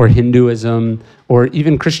Hinduism or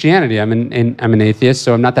even Christianity. I'm an atheist,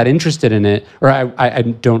 so I'm not that interested in it, or I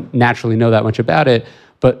don't naturally know that much about it.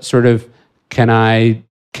 But sort of, can I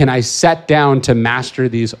set down to master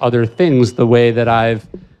these other things the way that I've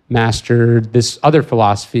mastered this other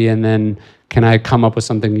philosophy, and then can I come up with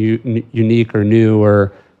something unique or new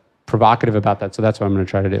or provocative about that? So that's what I'm going to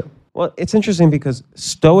try to do. Well, it's interesting because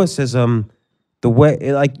Stoicism, the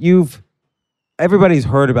way, like everybody's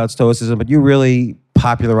heard about Stoicism, but you really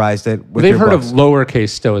popularized it with your books. They've heard of lowercase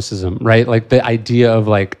Stoicism, right? Like the idea of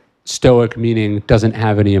like Stoic meaning doesn't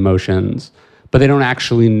have any emotions, but they don't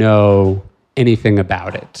actually know anything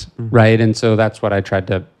about it, right? And so that's what I tried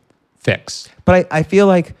to fix. But I feel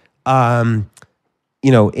like,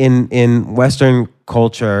 in Western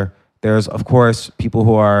culture, there's, of course, people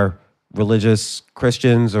who are religious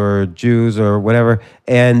Christians or Jews or whatever,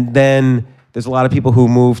 and then there's a lot of people who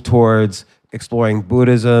move towards exploring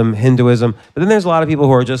Buddhism, Hinduism, but then there's a lot of people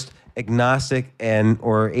who are just agnostic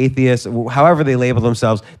or atheists, however they label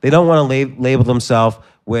themselves. They don't want to label themselves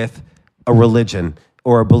with a religion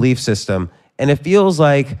or a belief system. And it feels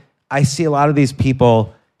like I see a lot of these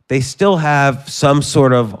people, they still have some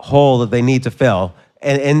sort of hole that they need to fill.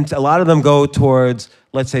 And a lot of them go towards,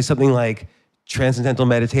 let's say, something like transcendental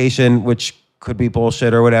meditation, which could be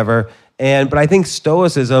bullshit or whatever. But I think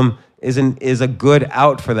Stoicism is a good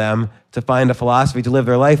out for them to find a philosophy to live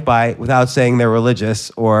their life by without saying they're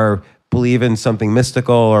religious or believe in something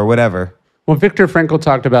mystical or whatever. Well, Viktor Frankl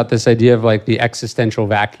talked about this idea of like the existential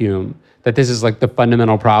vacuum, that this is like the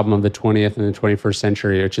fundamental problem of the 20th and the 21st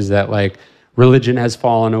century, which is that like religion has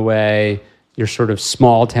fallen away, your sort of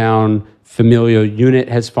small town familial unit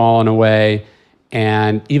has fallen away,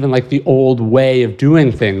 and even like the old way of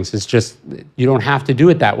doing things is just, you don't have to do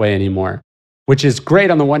it that way anymore, which is great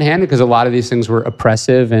on the one hand because a lot of these things were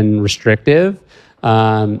oppressive and restrictive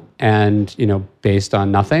and based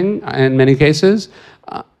on nothing in many cases.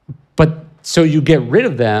 But so you get rid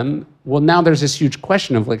of them. Well, now there's this huge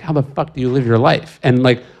question of like, how the fuck do you live your life? And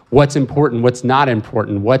like, what's important, what's not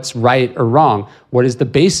important, what's right or wrong? What is the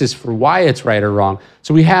basis for why it's right or wrong?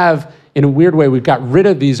 So we have, in a weird way, we've got rid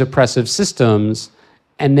of these oppressive systems,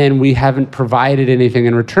 and then we haven't provided anything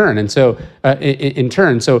in return. And so, in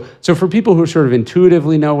turn, so for people who sort of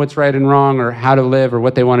intuitively know what's right and wrong, or how to live, or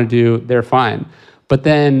what they want to do, they're fine. But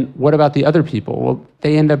then, what about the other people? Well,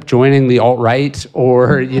 they end up joining the alt-right,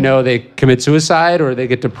 or they commit suicide, or they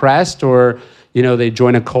get depressed, or they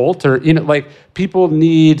join a cult, or like people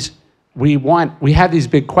need. We have these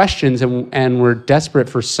big questions, and we're desperate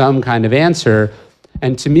for some kind of answer.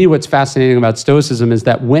 And to me, what's fascinating about Stoicism is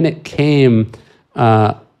that when it came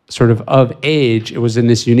sort of age, it was in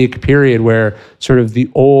this unique period where sort of the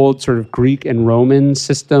old sort of Greek and Roman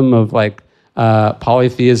system of like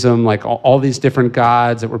polytheism, like all these different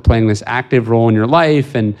gods that were playing this active role in your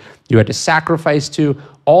life and you had to sacrifice to,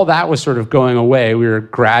 all that was sort of going away. We were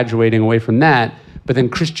graduating away from that. But then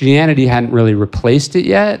Christianity hadn't really replaced it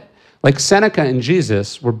yet. Like Seneca and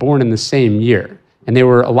Jesus were born in the same year and they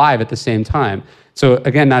were alive at the same time. So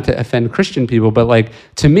again, not to offend Christian people, but like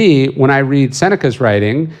to me, when I read Seneca's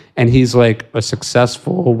writing and he's like a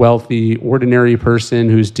successful, wealthy, ordinary person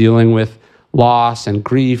who's dealing with loss and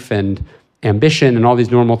grief and ambition and all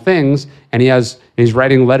these normal things, and he's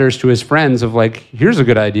writing letters to his friends of like, here's a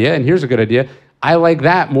good idea and here's a good idea. I like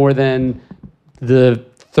that more than the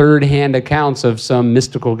third-hand accounts of some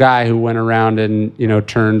mystical guy who went around and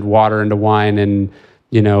turned water into wine and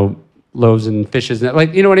loaves and fishes.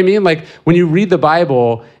 Like, you know what I mean? Like when you read the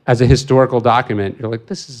Bible as a historical document, you're like,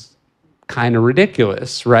 this is kind of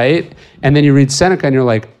ridiculous, right? And then you read Seneca and you're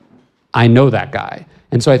like, I know that guy.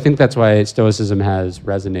 And so I think that's why Stoicism has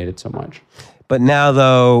resonated so much. But now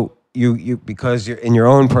though, you because you're in your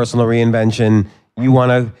own personal reinvention, you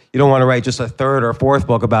don't want to write just a third or fourth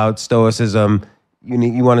book about Stoicism.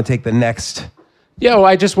 You want to take the next. Yeah, well,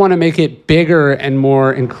 I just want to make it bigger and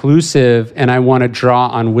more inclusive, and I want to draw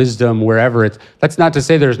on wisdom wherever it's. That's not to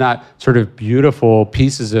say there's not sort of beautiful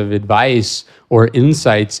pieces of advice or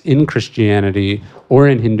insights in Christianity or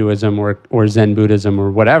in Hinduism or Zen Buddhism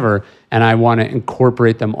or whatever, and I want to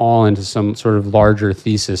incorporate them all into some sort of larger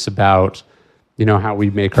thesis about, how we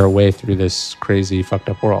make our way through this crazy, fucked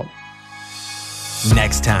up world.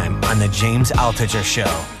 Next time on the James Altucher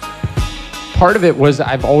Show. Part of it was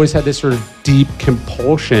I've always had this sort of deep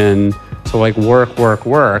compulsion to like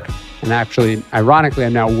work. And actually, ironically,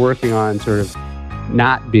 I'm now working on sort of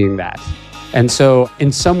not being that. And so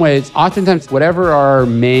in some ways, oftentimes, whatever our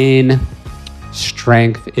main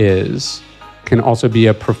strength is can also be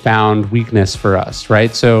a profound weakness for us,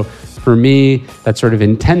 right? So for me, that sort of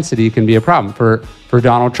intensity can be a problem. For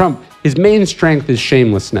Donald Trump, his main strength is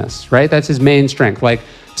shamelessness, right? That's his main strength. Like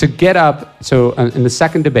to get up, so in the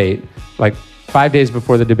second debate, like 5 days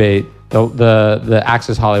before the debate, the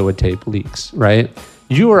Access Hollywood tape leaks, right?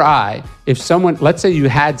 You or I, if someone, let's say you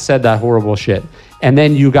had said that horrible shit, and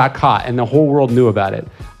then you got caught and the whole world knew about it,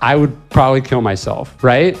 I would probably kill myself,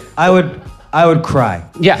 right? I would cry.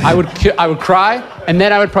 Yeah, I would cry, and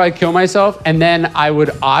then I would probably kill myself, and then I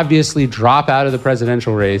would obviously drop out of the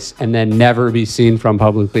presidential race and then never be seen from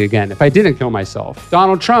publicly again if I didn't kill myself.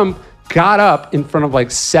 Donald Trump got up in front of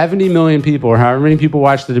like 70 million people, or however many people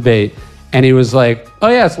watched the debate, and he was like, oh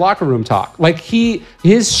yeah, it's locker room talk. Like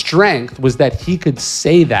his strength was that he could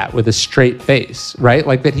say that with a straight face, right?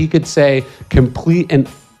 Like that he could say complete and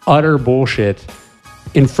utter bullshit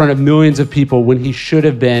in front of millions of people when he should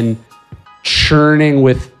have been churning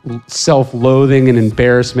with self-loathing and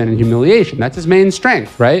embarrassment and humiliation. That's his main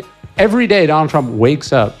strength, right? Every day Donald Trump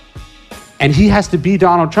wakes up and he has to be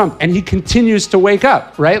Donald Trump, and he continues to wake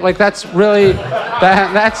up, right? Like that's really,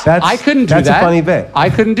 that's I couldn't do that. That's a funny bit. I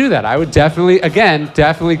couldn't do that. I would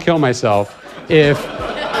definitely kill myself if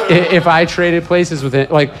I traded places with it.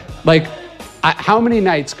 How many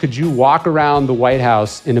nights could you walk around the White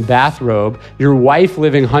House in a bathrobe, your wife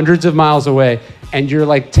living hundreds of miles away, and you're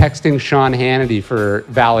like texting Sean Hannity for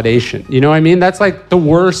validation? You know what I mean? That's like the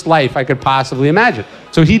worst life I could possibly imagine.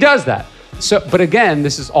 So he does that. So, but again,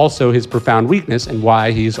 this is also his profound weakness and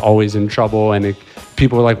why he's always in trouble. And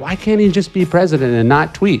people are like, why can't he just be president and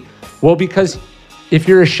not tweet? Well, because if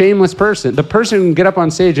you're a shameless person, the person who can get up on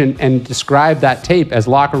stage and describe that tape as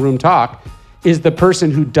locker room talk is the person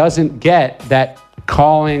who doesn't get that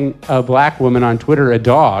calling a black woman on Twitter a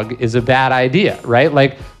dog is a bad idea, right?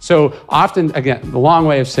 Like, so often, again, the long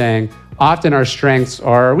way of saying, often our strengths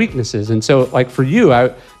are our weaknesses. And so like for you,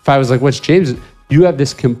 if I was like, what's James? You have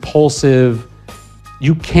this compulsive,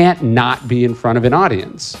 you can't not be in front of an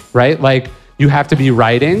audience, right? Like you have to be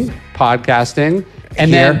writing, podcasting,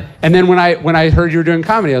 And then when I heard you were doing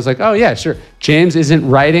comedy, I was like, oh yeah, sure. James isn't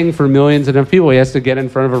writing for millions of people. He has to get in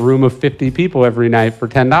front of a room of 50 people every night for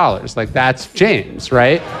 $10. Like that's James,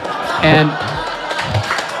 right? And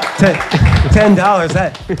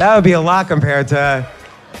 $10. That would be a lot compared to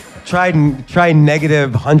try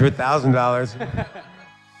negative $100,000.